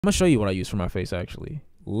gonna show you what I use for my face, actually.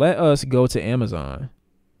 Let us go to Amazon.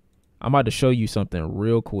 I'm about to show you something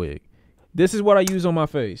real quick. This is what I use on my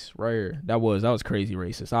face right here. That was crazy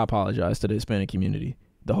racist. I apologize to the Hispanic community,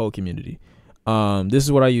 the whole community. This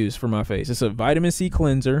is what I use for my face. It's a vitamin C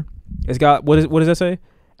cleanser. It's got, what does that say?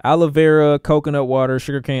 Aloe vera, coconut water,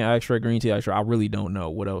 sugarcane extract, green tea extract. I really don't know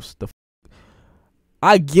what else the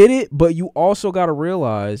I get it, but you also got to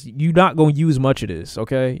realize you're not going to use much of this,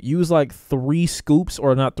 okay? Use like 3 scoops,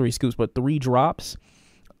 or not 3 scoops, but 3 drops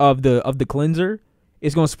of the cleanser.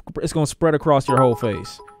 It's going to spread across your whole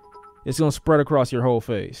face. It's going to spread across your whole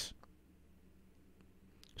face.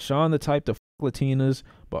 Shawn the type to Latinas,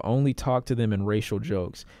 but only talk to them in racial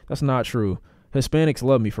jokes. That's not true. Hispanics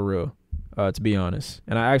love me for real, to be honest.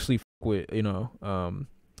 And I actually with,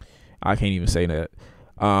 I can't even say that.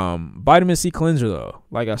 Vitamin C cleanser though,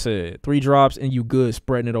 like I said, 3 drops and you good,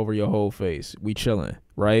 spreading it over your whole face. We chilling,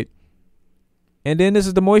 right? And then this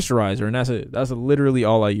is the moisturizer, and that's it. That's literally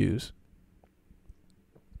all I use.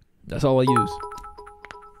 That's all I use.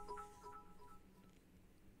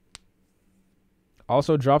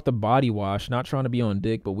 Also drop the body wash. Not trying to be on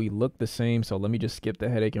dick, but we look the same, so let me just skip the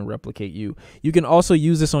headache and replicate you. You can also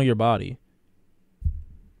use this on your body.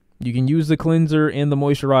 You can use the cleanser and the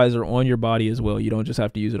moisturizer on your body as well. You don't just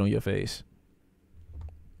have to use it on your face.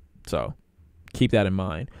 So keep that in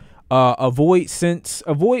mind. Avoid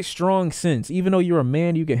strong scents. Even though you're a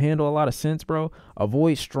man, you can handle a lot of scents, bro.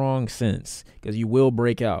 Avoid strong scents because you will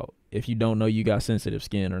break out if you don't know you got sensitive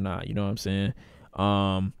skin or not. You know what I'm saying?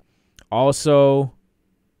 Also,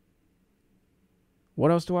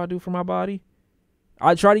 what else do I do for my body?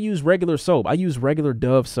 I try to use regular soap. I use regular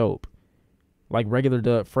Dove soap. Like regular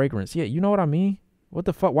Dove fragrance. Yeah, you know what I mean? What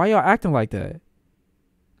the fuck? Why y'all acting like that?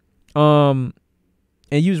 And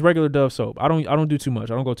use regular Dove soap. I don't do too much.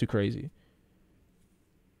 I don't go too crazy.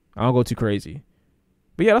 But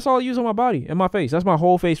yeah, that's all I use on my body and my face. That's my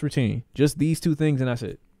whole face routine. Just these 2 things and that's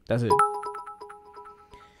it. That's it.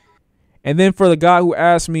 And then for the guy who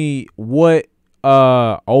asked me what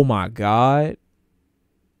oh my God.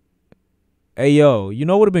 Hey yo, you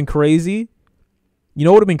know what would have been crazy? You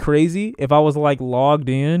know what would have been crazy if I was like logged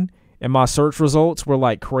in and my search results were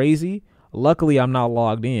like crazy? Luckily, I'm not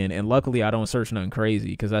logged in, and luckily I don't search nothing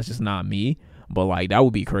crazy because that's just not me. But like that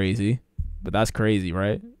would be crazy. But that's crazy,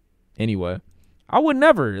 right? Anyway, I would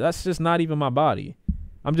never. That's just not even my body.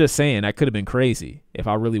 I'm just saying that could have been crazy if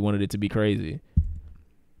I really wanted it to be crazy.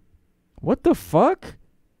 What the fuck?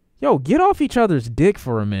 Yo, get off each other's dick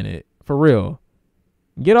for a minute. For real.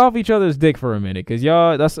 Get off each other's dick for a minute, because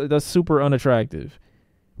y'all, that's super unattractive.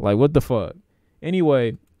 Like, what the fuck?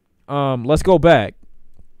 Anyway, let's go back.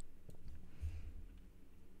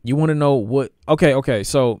 You want to know what? Okay,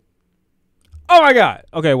 so. Oh, my God.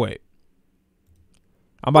 Okay, wait.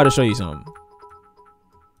 I'm about to show you something.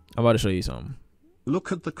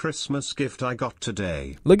 Look at the Christmas gift I got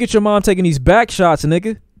today. Look at your mom taking these back shots,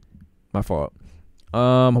 nigga. My fault.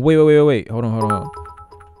 Wait. Hold on.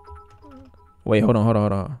 Wait, hold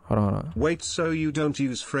on. Wait, so you don't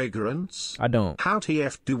use fragrance? I don't. How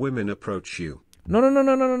TF do women approach you?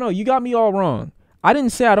 No. You got me all wrong. I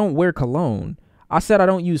didn't say I don't wear cologne. I said I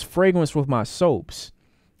don't use fragrance with my soaps.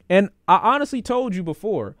 And I honestly told you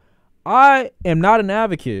before, I am not an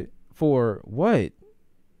advocate for what?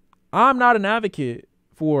 I'm not an advocate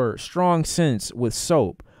for strong scents with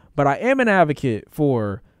soap, but I am an advocate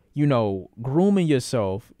for, you know, grooming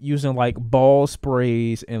yourself using like ball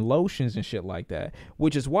sprays and lotions and shit like that,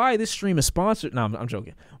 which is why this stream is sponsored. No, I'm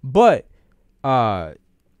joking. But,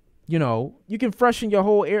 you know, you can freshen your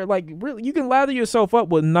whole air. Like, really, you can lather yourself up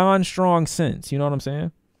with non-strong scents. You know what I'm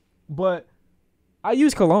saying? But I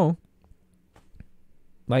use cologne.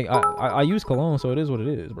 Like, I use cologne, so it is what it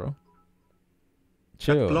is, bro.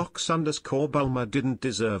 Chill. Blocks_Bulma didn't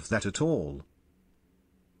deserve that at all.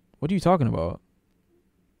 What are you talking about?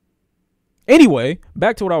 Anyway,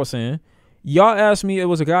 back to what I was saying. Y'all asked me, it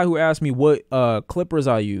was a guy who asked me what clippers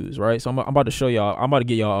I use, right? So I'm about to show y'all. I'm about to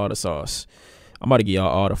get y'all all the sauce. I'm about to get y'all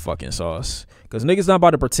all the fucking sauce. Because niggas not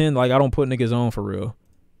about to pretend like I don't put niggas on for real.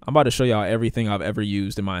 I'm about to show y'all everything I've ever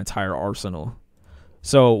used in my entire arsenal.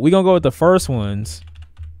 So we going to go with the first ones,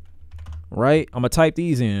 right? I'm going to type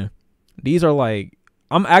these in. These are like,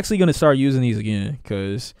 I'm actually going to start using these again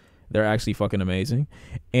because they're actually fucking amazing.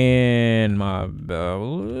 And my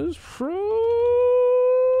bell is frozen.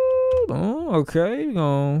 Okay, we're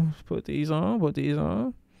going to put these on.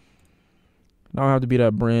 Don't have to be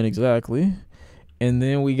that brand exactly. And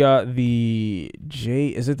then we got the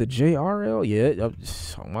is it the JRL? Yeah.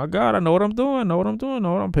 Oh my God, I know what I'm doing.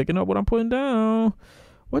 I'm picking up what I'm putting down.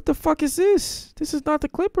 What the fuck is this? This is not the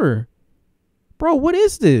clipper. Bro, what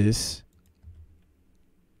is this?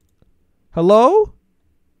 Hello?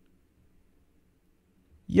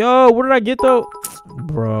 Yo, where did I get those?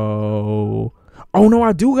 Bro. Oh no,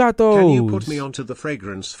 I do got those. Can you put me onto the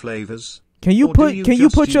fragrance flavors? Can you put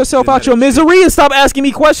use yourself out your generic misery and stop asking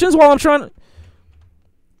me questions while I'm trying to?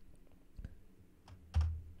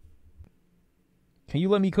 Can you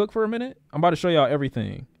let me cook for a minute? I'm about to show y'all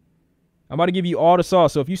everything. I'm about to give you all the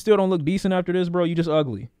sauce. So if you still don't look decent after this, bro, you just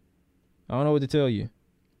ugly. I don't know what to tell you.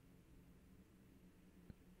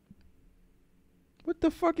 What the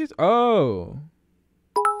fuck is... Oh.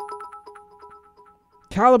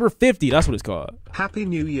 Caliber 50. That's what it's called. Happy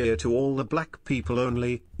New Year to all the black people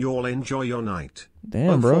only. Y'all enjoy your night.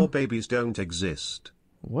 Damn, bro. Before babies don't exist.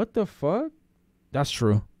 What the fuck? That's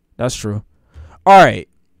true. That's true. All right.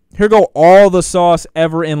 Here go all the sauce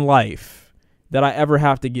ever in life that I ever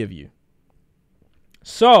have to give you.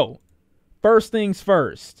 So, first things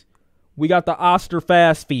first. We got the Oster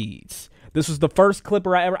fast feeds. This was the first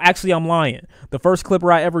clipper I ever... Actually, I'm lying. The first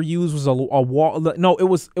clipper I ever used was a wall... No, it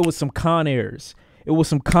was some Conairs. It was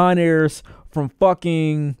some Conairs from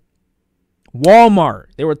fucking Walmart.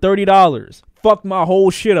 They were $30. Fucked my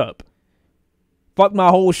whole shit up. Fucked my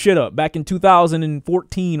whole shit up back in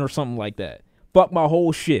 2014 or something like that. Fucked my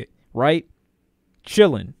whole shit, right?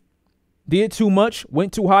 Chilling. Did too much.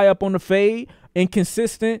 Went too high up on the fade.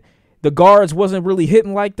 Inconsistent. The guards wasn't really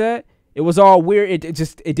hitting like that. It was all weird.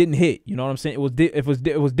 It didn't hit. You know what I'm saying?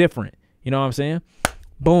 It was different. You know what I'm saying?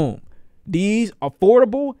 Boom. These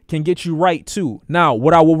affordable can get you right too. Now,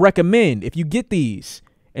 what I will recommend if you get these,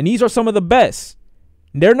 and these are some of the best.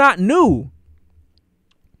 They're not new.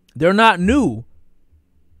 They're not new.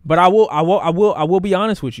 But I will be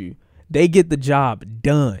honest with you. They get the job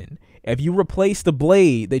done. If you replace the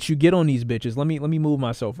blade that you get on these bitches, let me move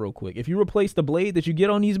myself real quick. If you replace the blade that you get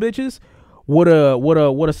on these bitches with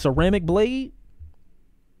a ceramic blade,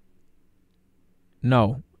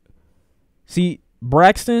 no. See,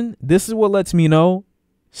 Braxton, this is what lets me know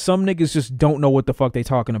some niggas just don't know what the fuck they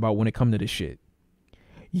talking about when it come to this shit.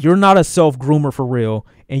 You're not a self-groomer for real,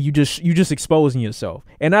 and you just exposing yourself.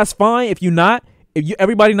 And that's fine if you're not.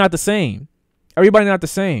 Everybody not the same. Everybody not the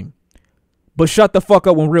same. But shut the fuck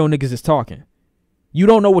up when real niggas is talking. You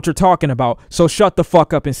don't know what you're talking about, so shut the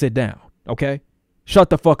fuck up and sit down, okay? Shut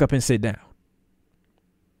the fuck up and sit down.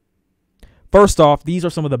 First off, these are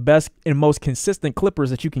some of the best and most consistent clippers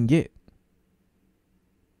that you can get.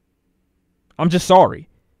 I'm just sorry.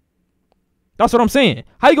 That's what I'm saying.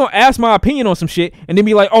 How you gonna ask my opinion on some shit and then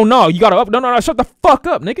be like, oh no, you gotta up? No, shut the fuck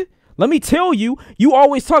up, nigga. Let me tell you, you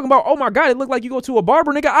always talking about, oh my God, it look like you go to a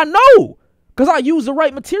barber, nigga. I know. Because I use the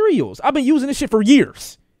right materials. I've been using this shit for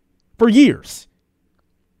years. For years.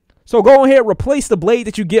 So go ahead, replace the blade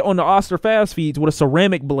that you get on the Oster fast feeds with a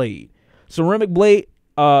ceramic blade. Ceramic blade,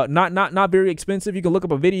 not very expensive. You can look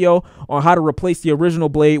up a video on how to replace the original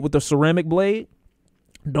blade with the ceramic blade.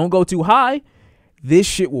 Don't go too high. This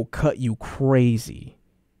shit will cut you crazy.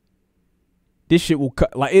 This shit will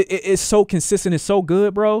cut, like, it's so consistent. It's so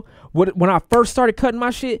good, bro. When I first started cutting my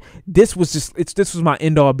shit, this was my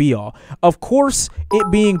end all be all. Of course, it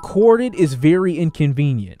being corded is very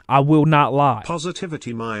inconvenient. I will not lie.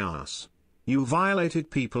 Positivity my ass. You violated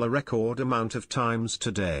people a record amount of times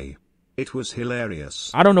today. It was hilarious.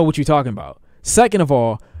 I don't know what you're talking about. Second of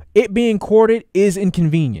all, it being corded is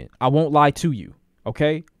inconvenient. I won't lie to you.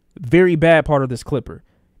 Okay? Very bad part of this clipper.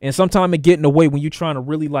 And sometimes it get in the way when you're trying to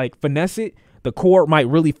really like finesse it. The cord might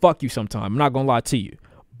really fuck you sometime. I'm not going to lie to you.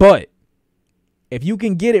 But if you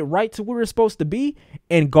can get it right to where it's supposed to be,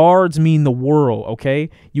 and guards mean the world,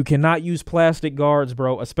 okay? You cannot use plastic guards,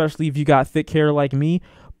 bro, especially if you got thick hair like me.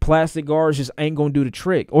 Plastic guards just ain't going to do the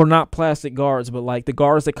trick. Or not plastic guards, but like the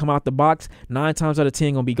guards that come out the box, 9 times out of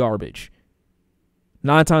 10 going to be garbage.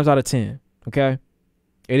 9 times out of 10, okay?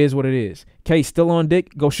 It is what it is. Okay, still on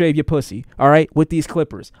dick, go shave your pussy, all right, with these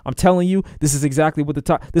clippers. I'm telling you, this is exactly what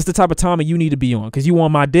this is the type of timing you need to be on, because you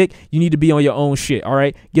on my dick, you need to be on your own shit, all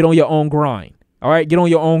right? Get on your own grind, all right? Get on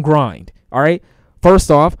your own grind, all right? First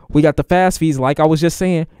off, we got the fast feeds, like I was just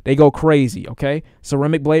saying, they go crazy, okay?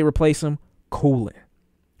 Ceramic blade, replace them, cooling,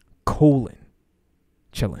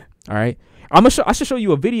 chilling, all right? I should show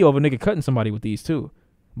you a video of a nigga cutting somebody with these too.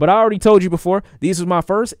 But I already told you before, these was my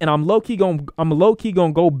first, and I'm low-key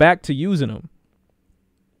gonna go back to using them.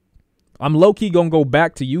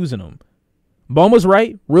 Boma's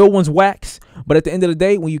right. Real ones wax. But at the end of the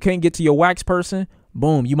day, when you can't get to your wax person,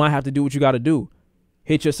 boom, you might have to do what you got to do.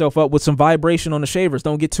 Hit yourself up with some vibration on the shavers.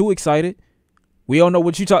 Don't get too excited. We don't know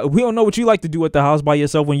what you like to do at the house by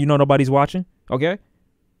yourself when you know nobody's watching. Okay?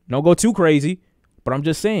 Don't go too crazy. But I'm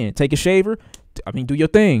just saying, take a shaver. I mean, do your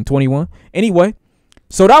thing, 21. Anyway.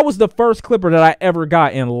 So that was the first clipper that I ever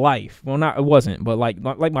got in life. Well, not it wasn't, but like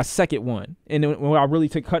my second one. And then when I really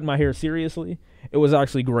took cutting my hair seriously, it was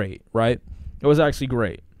actually great, right? It was actually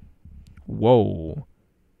great. Whoa.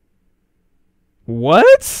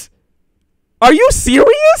 What? Are you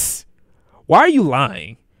serious? Why are you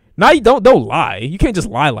lying? Now you don't lie. You can't just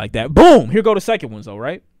lie like that. Boom. Here go the second ones though,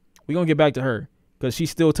 right? We're gonna get back to her because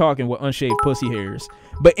she's still talking with unshaved pussy hairs.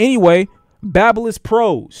 But anyway, Babyliss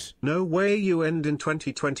Pros. No way you end in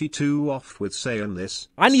 2022 off with saying this.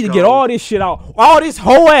 I need to get all this shit out. All this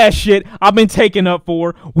whole ass shit I've been taking up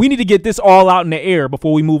for. We need to get this all out in the air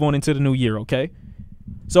before we move on into the new year, okay?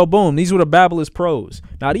 So boom, these were the Babyliss Pros.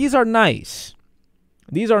 Now these are nice.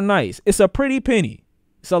 These are nice. It's a pretty penny.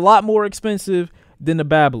 It's a lot more expensive than the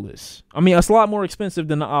Babyliss. I mean, it's a lot more expensive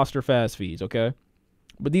than the Oster Fast Feeds, okay?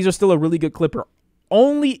 But these are still a really good clipper.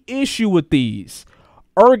 Only issue with these,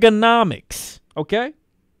 ergonomics, okay?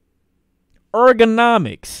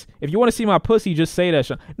 Ergonomics. If you want to see my pussy, just say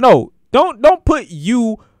that. No, don't put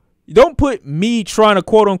me trying to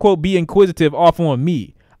quote unquote be inquisitive off on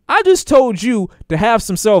me. I just told you to have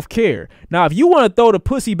some self-care. Now, if you want to throw the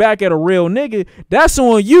pussy back at a real nigga, that's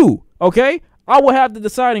on you, okay? I will have the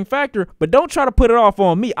deciding factor, but don't try to put it off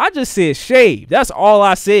on me. I just said shave. That's all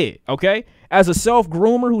I said, okay? As a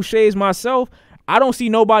self-groomer who shaves myself, I don't see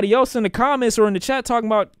nobody else in the comments or in the chat talking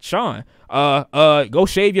about Shawn. Go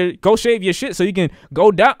shave your shit so you can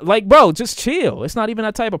go down. Like, bro, just chill. It's not even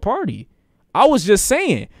that type of party. I was just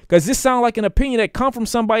saying, because this sounds like an opinion that come from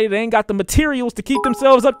somebody that ain't got the materials to keep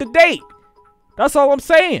themselves up to date. That's all I'm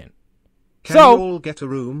saying. Can you all get a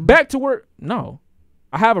room? Back to work. No,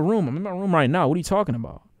 I have a room. I'm in my room right now. What are you talking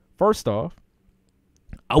about? First off,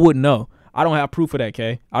 I wouldn't know. I don't have proof of that,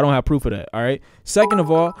 Kay. I don't have proof of that, all right? Second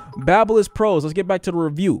of all, Babyliss Pros. Let's get back to the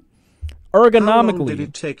review. Ergonomically. How long did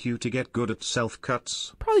it take you to get good at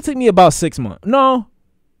self-cuts? Probably took me about 6 months. No.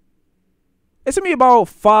 It took me about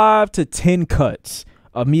 5 to 10 cuts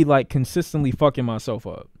of me, like, consistently fucking myself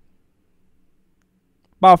up.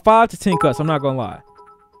 About 5 to 10 cuts, I'm not gonna lie.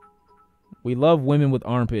 We love women with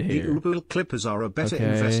armpit hair. The Uber clippers are a better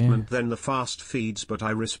investment than the fast feeds, but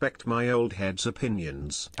I respect my old head's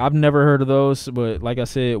opinions. I've never heard of those, but like I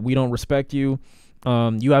said, we don't respect you.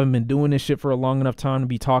 You haven't been doing this shit for a long enough time to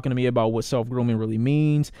be talking to me about what self-grooming really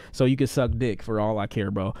means, so you can suck dick for all I care,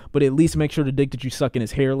 bro. But at least make sure the dick that you sucking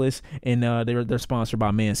is hairless, and they're sponsored by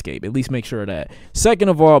Manscaped. At least make sure of that. Second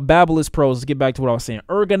of all, Babyliss Pros, let's get back to what I was saying.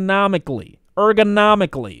 Ergonomically,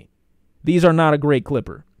 these are not a great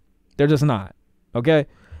clipper. They're just not, okay?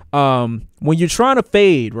 When you're trying to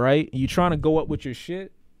fade, right, you're trying to go up with your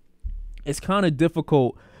shit, it's kind of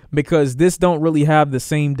difficult because this don't really have the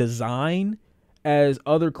same design as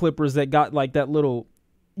other clippers that got like that little,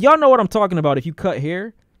 y'all know what I'm talking about. If you cut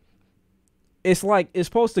hair, it's like it's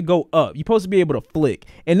supposed to go up. You're supposed to be able to flick,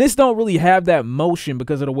 and this don't really have that motion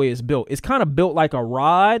because of the way it's built. It's kind of built like a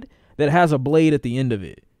rod that has a blade at the end of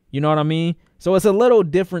it. You know what I mean? So it's a little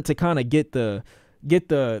different to kind of get the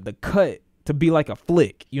cut to be like a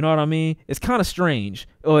flick. You know what I mean? It's kind of strange.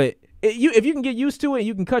 If you can get used to it,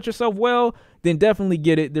 you can cut yourself well, then definitely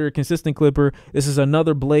get it. They're a consistent clipper. This is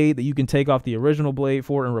another blade that you can take off the original blade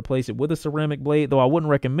for and replace it with a ceramic blade, though I wouldn't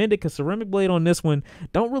recommend it because ceramic blade on this one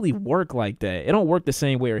don't really work like that. It don't work the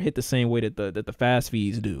same way or hit the same way that the fast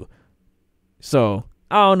feeds do. So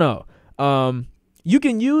I don't know. You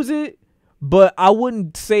can use it, but I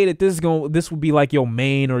wouldn't say that this would be like your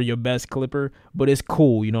main or your best clipper, but it's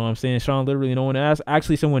cool. You know what I'm saying? Shawn, literally no one asked.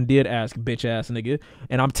 Actually, someone did ask, bitch ass nigga,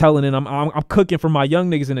 and I'm telling it. I'm cooking for my young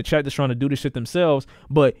niggas in the chat that's trying to do this shit themselves.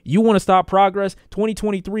 But you want to stop progress?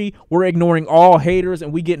 2023, we're ignoring all haters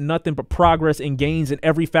and we get nothing but progress and gains in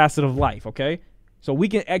every facet of life. Okay, so we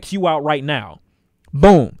can X you out right now.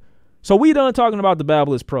 Boom. So we done talking about the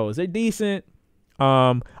Babyliss Pros. They're decent.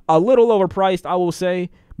 A little overpriced, I will say.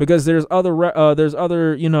 Because there's other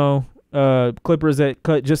clippers that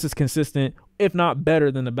cut just as consistent, if not better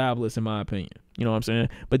than the Babyliss, in my opinion. You know what I'm saying?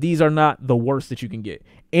 But these are not the worst that you can get,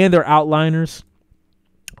 and their outliners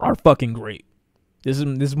are fucking great. This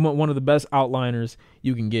is one of the best outliners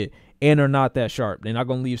you can get, and they're not that sharp. They're not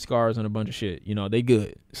gonna leave scars and a bunch of shit. You know, they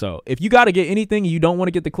good. So if you got to get anything and you don't want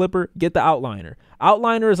to get the clipper, get the outliner.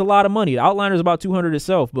 Outliner is a lot of money. The outliner is about $200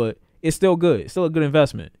 itself, but it's still good. It's still a good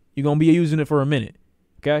investment. You're gonna be using it for a minute.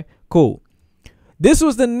 Okay, cool. This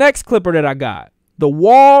was the next clipper that I got. The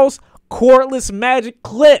Walls Cordless Magic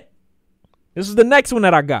Clip. This is the next one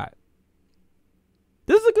that I got.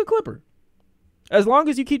 This is a good clipper. As long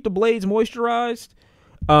as you keep the blades moisturized,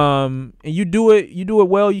 and you do it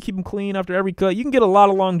well, you keep them clean after every cut, you can get a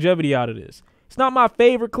lot of longevity out of this. It's not my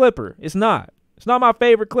favorite clipper. It's not my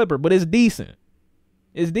favorite clipper, but it's decent.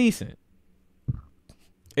 It's decent.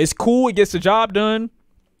 It's cool. It gets the job done.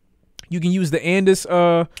 You can use the Andis,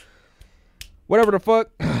 whatever the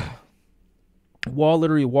fuck,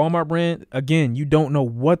 literally Walmart brand. Again, you don't know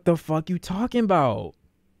what the fuck you talking about.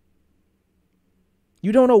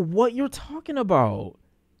 You don't know what you're talking about.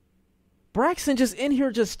 Braxton just in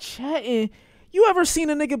here just chatting. You ever seen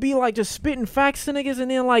a nigga be like just spitting facts to niggas and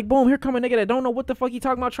then like, boom, here come a nigga that don't know what the fuck he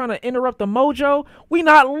talking about trying to interrupt the mojo? We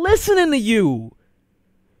not listening to you.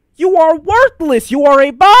 You are worthless. You are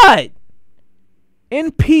a bot.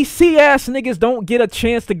 NPC ass niggas don't get a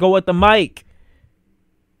chance to go at the mic.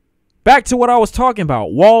 Back to what I was talking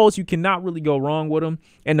about. Walls, you cannot really go wrong with them.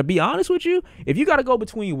 And to be honest with you, if you got to go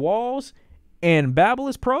between Walls and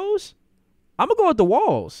Babylus Pros, I'm going to go with the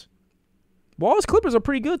Walls. Walls clippers are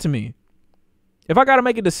pretty good to me. If I got to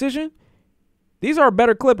make a decision, these are a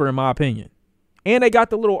better clipper in my opinion. And they got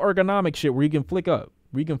the little ergonomic shit where you can flick up.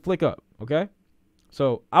 Okay?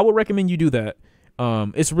 So I would recommend you do that.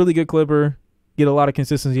 It's a really good clipper. Get a lot of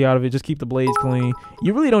consistency out of it. Just keep the blades clean.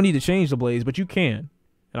 You really don't need to change the blades, but you can.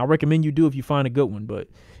 And I recommend you do if you find a good one. But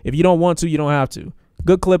if you don't want to, you don't have to.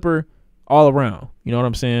 Good clipper all around. You know what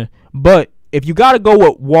I'm saying? But if you got to go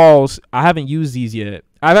with Walls, I haven't used these yet.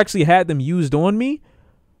 I've actually had them used on me,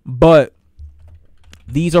 but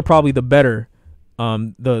these are probably the better.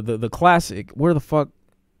 The classic. Where the fuck?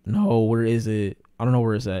 No, where is it? I don't know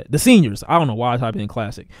where it's at. The seniors. I don't know why I typed in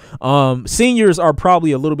classic. Seniors are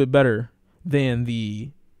probably a little bit better than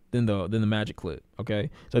the Magic Clip. Okay,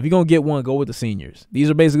 so if you're gonna get one, go with the seniors.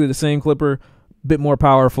 These are basically the same clipper, bit more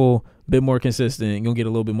powerful, bit more consistent. You're gonna get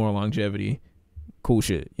a little bit more longevity. Cool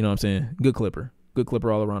shit. You know what I'm saying? Good clipper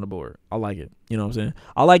all around the board. I like it. You know what I'm saying?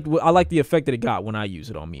 I like the effect that it got when I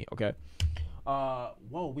use it on me. Okay.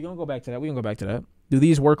 Whoa, we gonna go back to that. Do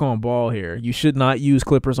these work on ball hair? You should not use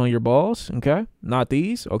clippers on your balls. Okay, not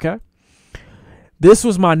these. Okay. This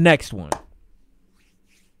was my next one.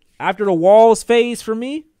 After the Walls phase for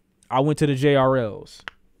me, I went to the JRLs.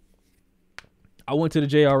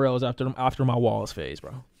 After my Walls phase,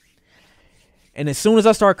 bro. And as soon as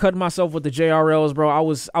I started cutting myself with the JRLs, bro, I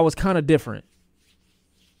was kind of different.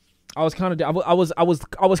 I was cooking.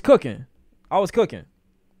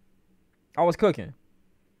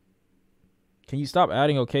 Can you stop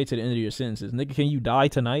adding okay to the end of your sentences? Nigga, can you die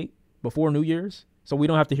tonight before New Year's so we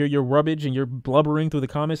don't have to hear your rubbish and your blubbering through the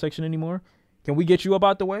comment section anymore? Can we get you up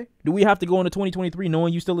out the way? Do we have to go into 2023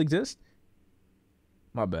 knowing you still exist?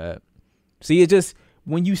 My bad. See, it just,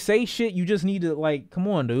 when you say shit, you just need to, like, come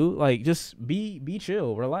on, dude. Like, just be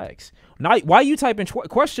chill, relax. Not, why you typing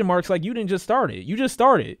question marks like you didn't just start it? You just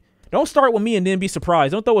started. Don't start with me and then be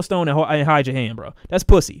surprised. Don't throw a stone and hide your hand, bro. That's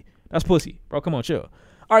pussy. Bro, come on, chill.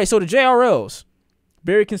 All right, so the JRLs.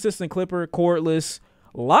 Very consistent clipper, cordless.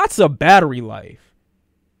 Lots of battery life.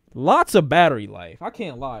 I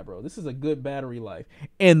can't lie, bro. This is a good battery life.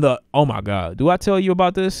 And oh my God, do I tell you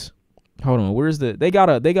about this? Hold on, where's they got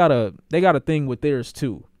a thing with theirs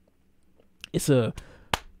too. It's an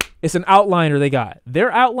outliner they got.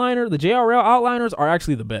 Their outliner, the JRL outliners are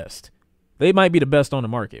actually the best. They might be the best on the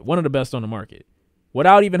market. One of the best on the market.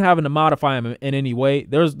 Without even having to modify them in any way,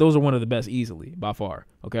 those are one of the best easily, by far,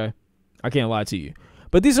 okay? I can't lie to you.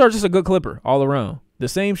 But these are just a good clipper all around. The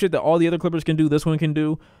same shit that all the other clippers can do, this one can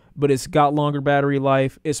do, but it's got longer battery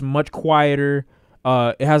life. It's much quieter.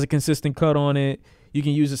 It has a consistent cut on it. You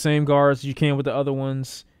can use the same guards as you can with the other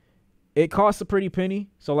ones. It costs a pretty penny.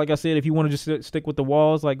 So like I said, if you want to just stick with the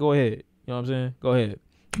Walls, like, go ahead. You know what I'm saying? Go ahead.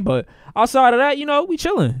 But outside of that, you know, we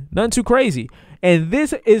chilling. Nothing too crazy. And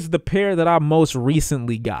this is the pair that I most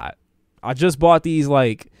recently got. I just bought these,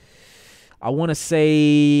 like, I want to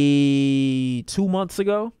say 2 months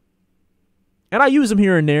ago. And I use them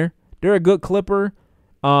here and there. They're a good clipper.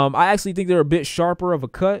 I actually think they're a bit sharper of a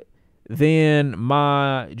cut than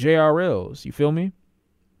my JRLs. You feel me?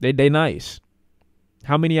 They nice.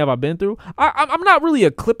 How many have I been through? I'm not really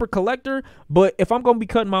a clipper collector, but if I'm going to be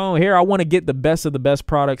cutting my own hair, I want to get the best of the best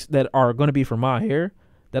products that are going to be for my hair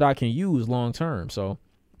that I can use long term. So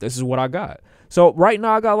this is what I got. So right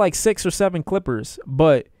now I got like 6 or 7 clippers,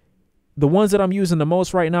 but the ones that I'm using the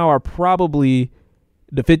most right now are probably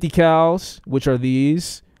the 50 cals, which are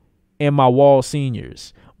these, and my Wall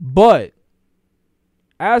seniors. But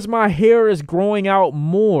as my hair is growing out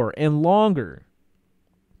more and longer,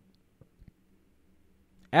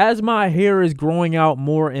 and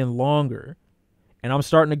I'm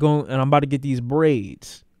starting to go and I'm about to get these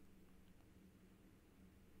braids,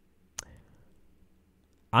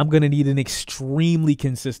 I'm going to need an extremely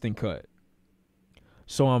consistent cut.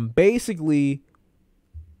 So I'm basically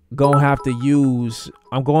going to have to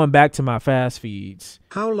I'm going back to my fast feeds.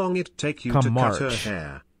 How long it take you to cut her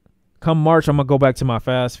hair? Come March, I'm going to go back to my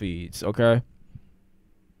fast feeds, okay?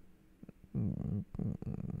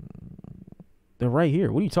 They're right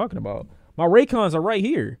here. What are you talking about? My Raycons are right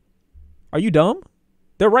here. Are you dumb?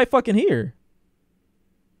 They're right fucking here.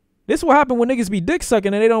 This is what happen when niggas be dick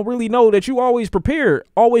sucking and they don't really know that you always prepared,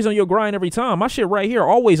 always on your grind every time. My shit right here,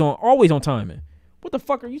 always on timing. What the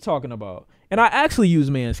fuck are you talking about? And I actually use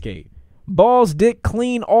Manscaped. Balls, dick,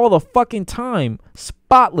 clean all the fucking time.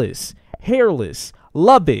 Spotless, hairless.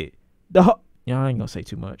 Love it. Yeah, I ain't gonna say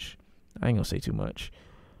too much.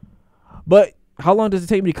 But how long does it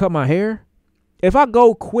take me to cut my hair? If I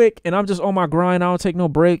go quick and I'm just on my grind, I don't take no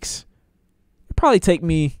breaks, it probably take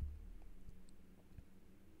me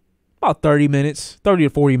about 30 minutes, 30 to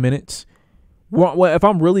 40 minutes. Well, if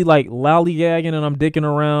I'm really like lollygagging and I'm dicking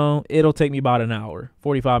around, it'll take me about an hour,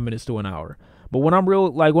 45 minutes to an hour. But when I'm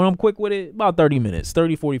when I'm quick with it, about 30 minutes,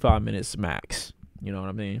 30, 45 minutes max. You know what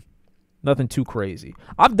I mean? Nothing too crazy.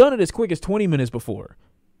 I've done it as quick as 20 minutes before.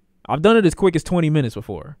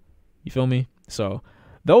 You feel me? So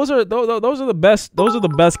those are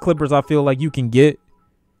the best clippers I feel like you can get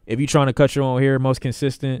if you're trying to cut your own hair. Most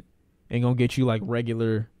consistent and gonna get you like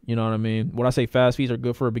regular. You know what I mean? When I say fast feeds are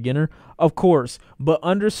good for a beginner, of course, but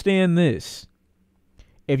understand this: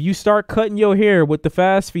 if you start cutting your hair with the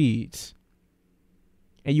fast feeds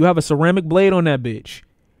and you have a ceramic blade on that bitch,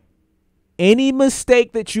 any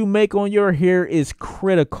mistake that you make on your hair is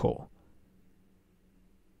critical.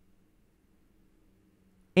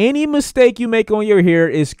 Any mistake you make on your hair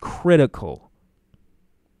is critical.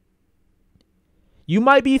 You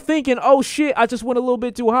might be thinking, oh shit, I just went a little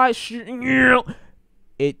bit too high.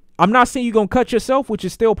 I'm not saying you're going to cut yourself, which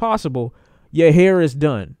is still possible. Your hair is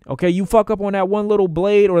done. Okay, you fuck up on that one little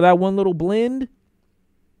blade or that one little blend,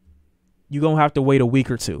 you're going to have to wait a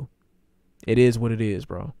week or two. It is what it is,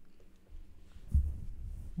 bro.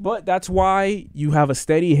 But that's why you have a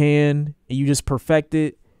steady hand and you just perfect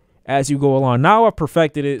it as you go along. Now I've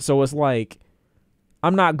perfected it, so it's like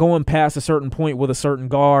I'm not going past a certain point with a certain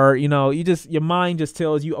guard. You know, your mind just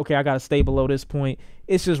tells you, okay, I got to stay below this point.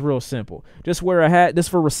 It's just real simple. Just wear a hat. This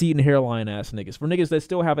for receding hairline ass niggas. For niggas that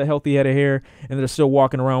still have a healthy head of hair and they're still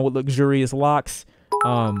walking around with luxurious locks,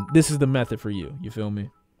 this is the method for you. You feel me?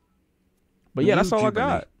 But yeah, that's all I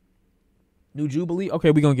got. New Jubilee.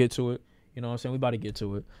 Okay, we gonna get to it. You know what I'm saying? We about to get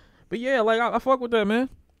to it. But yeah, like I fuck with that, man.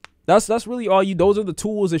 That's really all those are the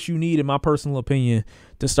tools that you need, in my personal opinion,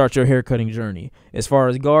 to start your haircutting journey. As far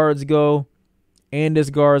as guards go,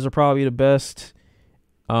 Andis guards are probably the best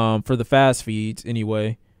for the fast feeds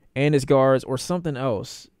anyway. Andis guards or something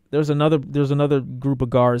else. There's another group of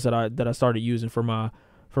guards that I started using for my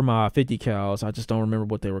 50 cals. I just don't remember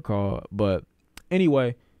what they were called. But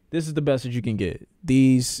anyway, this is the best that you can get.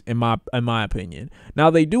 These, in my opinion. Now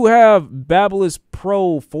they do have Babyliss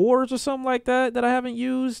Pro 4s or something like that I haven't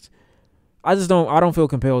used. I don't feel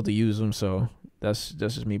compelled to use them, so that's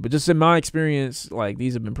just me. But just in my experience, like,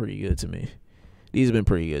 these have been pretty good to me.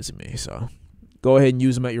 So go ahead and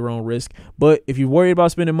use them at your own risk. But if you're worried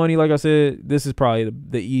about spending money, like I said, this is probably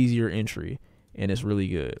the easier entry, and it's really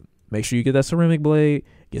good. Make sure you get that ceramic blade,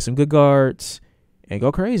 get some good guards, and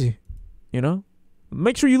go crazy. You know?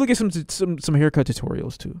 Make sure you look at some haircut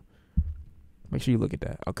tutorials too. Make sure you look at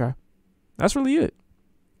that, okay? That's really it.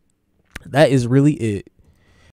 That is really it.